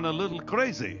has gone a little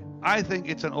crazy. I think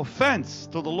it's an offense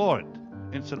to the Lord.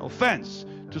 It's an offense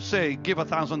to say, give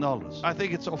 $1,000. I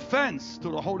think it's an offense to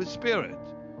the Holy Spirit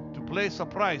to place a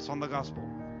price on the gospel.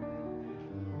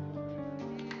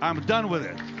 I'm done with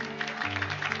it.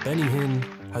 Benny Hinn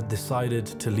had decided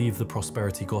to leave the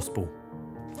prosperity gospel.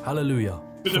 Hallelujah.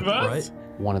 Right?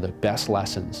 One of the best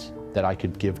lessons that I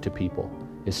could give to people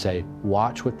is say,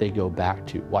 watch what they go back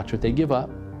to. Watch what they give up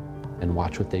and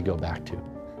watch what they go back to.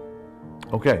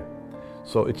 Okay,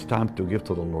 so it's time to give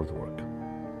to the Lord's work.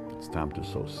 It's time to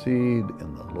sow seed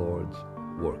in the Lord's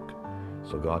work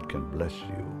so God can bless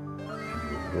you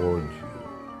and reward you.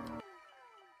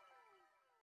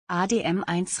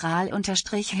 ADM1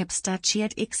 RAL_Hipster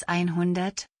cheert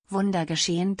X100, Wunder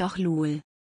geschehen doch lul.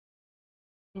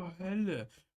 Oh, Hölle.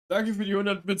 Danke für die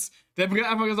 100 Bits. Der hat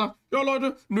einfach gesagt, ja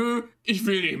Leute, nö, ich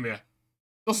will nicht mehr.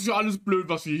 Das ist ja alles blöd,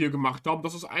 was wir hier gemacht haben.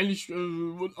 Das ist eigentlich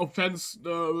Offense,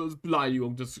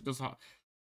 Beleidigung. Das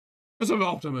hören wir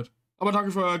auch damit. Aber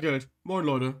danke für euer Geld. Moin,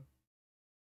 Leute.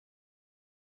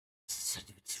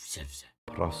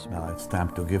 Now it's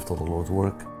time to give to the Lord's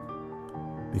work,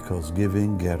 because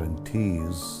giving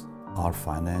guarantees our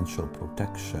financial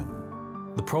protection.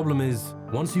 The problem is,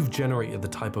 once you've generated the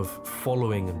type of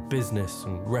following and business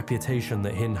and reputation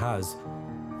that Hinn has,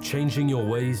 changing your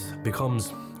ways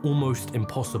becomes almost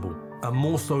impossible. And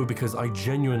more so because I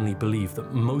genuinely believe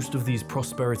that most of these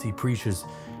prosperity preachers,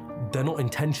 they're not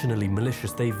intentionally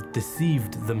malicious, they've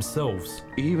deceived themselves.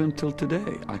 Even till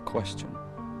today, I question,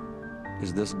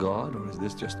 is this God or is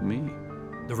this just me?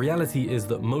 The reality is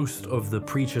that most of the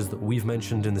preachers that we've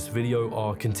mentioned in this video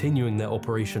are continuing their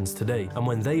operations today. And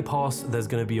when they pass, there's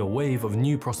going to be a wave of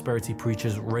new prosperity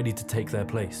preachers ready to take their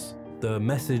place. The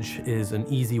message is an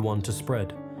easy one to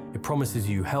spread. It promises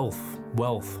you health,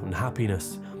 wealth, and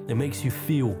happiness. It makes you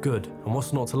feel good, and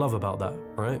what's not to love about that,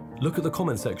 right? Look at the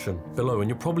comment section below, and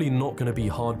you're probably not going to be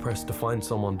hard-pressed to find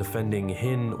someone defending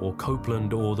Hinn or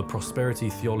Copeland or the prosperity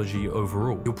theology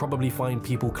overall. You'll probably find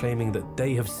people claiming that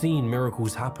they have seen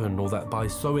miracles happen, or that by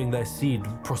sowing their seed,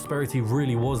 prosperity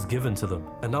really was given to them.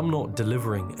 And I'm not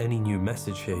delivering any new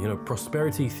message here. You know,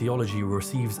 prosperity theology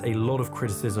receives a lot of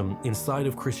criticism inside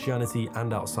of Christianity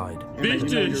and outside. You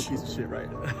know you're a piece of shit, right?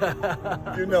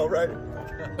 You know, right?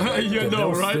 You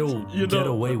know, right? They'll still get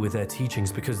away with their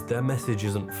teachings because their message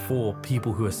isn't for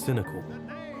people who are cynical.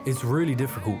 It's really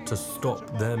difficult to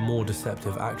stop their more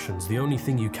deceptive actions. The only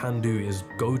thing you can do is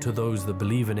go to those that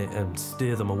believe in it and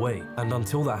steer them away. And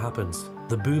until that happens,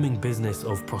 the booming business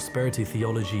of prosperity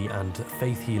theology and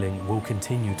faith healing will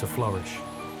continue to flourish.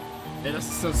 Ey, das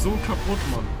ist ja so kaputt,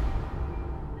 Mann.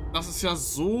 Das ist ja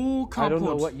so kaputt. I don't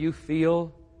know what you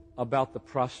feel about the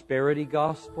prosperity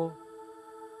gospel,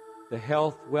 the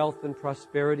health, wealth, and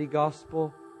prosperity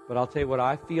gospel, but I'll tell you what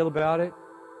I feel about it.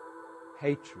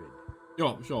 Hatred.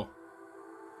 Ja, ich auch.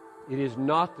 It is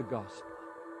not the gospel.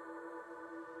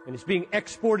 And it's being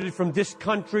exported from this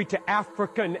country to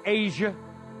Africa and Asia,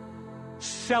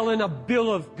 selling a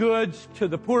bill of goods to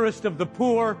the poorest of the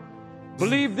poor.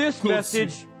 Believe this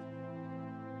message.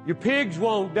 Your pigs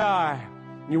won't die.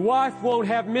 Your wife won't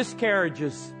have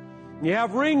miscarriages. You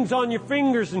have rings on your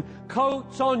fingers and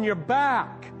coats on your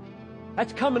back.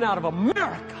 That's coming out of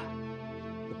America.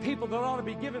 The people that ought to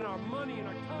be giving our money and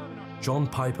our time and our... John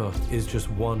Piper is just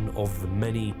one of the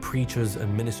many preachers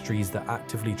and ministries that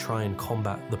actively try and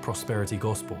combat the prosperity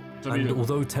gospel. And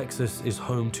although Texas is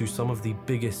home to some of the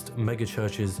biggest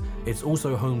megachurches, it's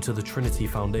also home to the Trinity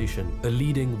Foundation, a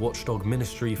leading watchdog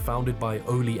ministry founded by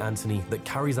Ole Anthony that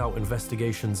carries out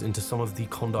investigations into some of the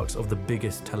conduct of the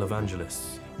biggest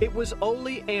televangelists. It was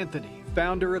Ole Anthony,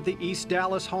 founder of the East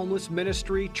Dallas Homeless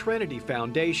Ministry Trinity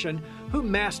Foundation, who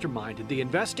masterminded the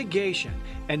investigation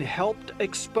and helped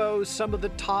expose some of the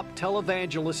top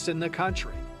televangelists in the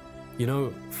country. You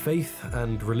know, faith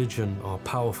and religion are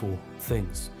powerful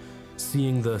things.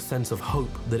 Seeing the sense of hope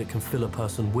that it can fill a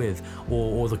person with,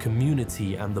 or the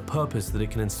community and the purpose that it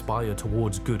can inspire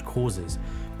towards good causes.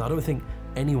 Now, I don't think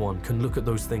anyone can look at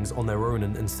those things on their own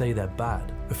and say they're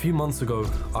bad. A few months ago,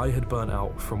 I had burnt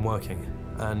out from working.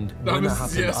 And when that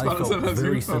happened, I felt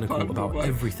very cynical about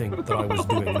everything that I was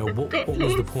doing. You know, what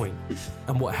was the point?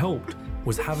 And what helped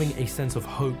was having a sense of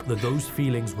hope that those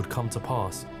feelings would come to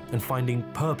pass, and finding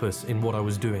purpose in what I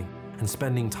was doing, and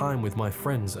spending time with my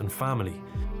friends and family.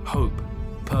 Hope,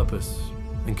 purpose,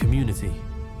 and community.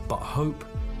 But hope,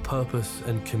 purpose,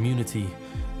 and community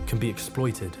can be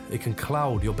exploited. It can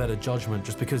cloud your better judgment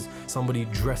just because somebody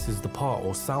dresses the part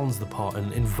or sounds the part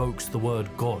and invokes the word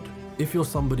God. If you're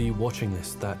somebody watching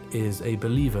this that is a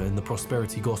believer in the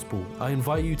prosperity gospel, I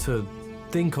invite you to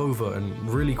think over and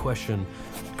really question,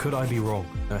 could I be wrong?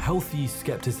 A healthy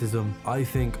skepticism, I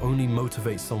think, only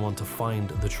motivates someone to find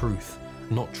the truth,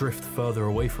 not drift further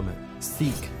away from it.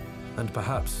 Seek, and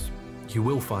perhaps you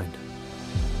will find.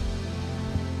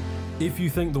 If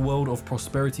you think the world of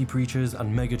prosperity preachers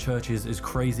and mega churches is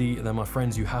crazy, then my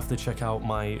friends, you have to check out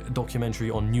my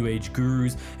documentary on New Age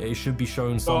gurus. It should be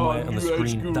shown somewhere on the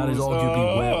screen. That is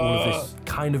arguably where all of this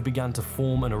kind of began to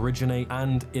form and originate,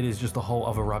 and it is just a whole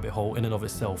other rabbit hole in and of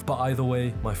itself. But either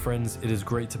way, my friends, it is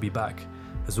great to be back.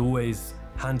 As always,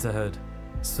 hand to head,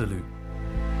 salute.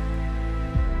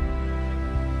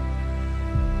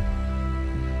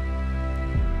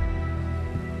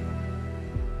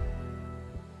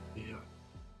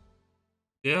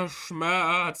 Der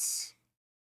Schmerz.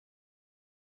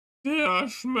 Der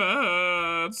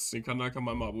Schmerz. Den Kanal kann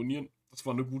man mal abonnieren. Das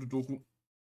war eine gute Doku.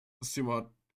 Das Thema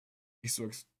hat nicht so...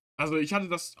 Also ich hatte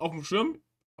das auf dem Schirm.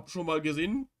 Hab schon mal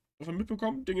gesehen. Davon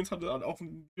mitbekommen. Dingens hatte auch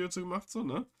ein Video dazu gemacht. So,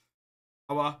 ne?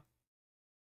 Aber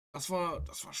das war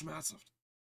schmerzhaft.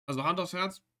 Also Hand aufs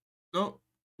Herz. Ne?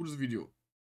 Gutes Video.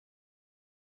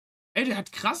 Ey, der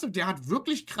hat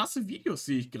wirklich krasse Videos,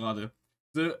 sehe ich gerade.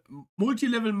 The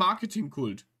Multilevel Marketing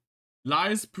Cult.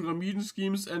 Lies, Pyramiden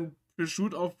Schemes and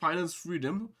Pursuit of Finance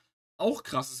Freedom. Auch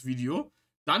krasses Video.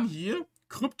 Dann hier,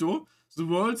 Crypto, The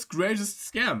World's Greatest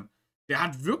Scam. Der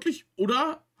hat wirklich,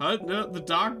 oder halt, ne, The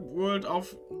Dark World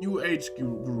of New Age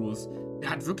Gurus. Der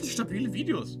hat wirklich stabile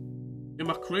Videos. Der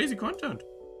macht crazy Content.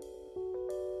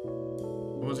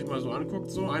 Wenn man sich mal so anguckt,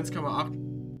 so 1,8.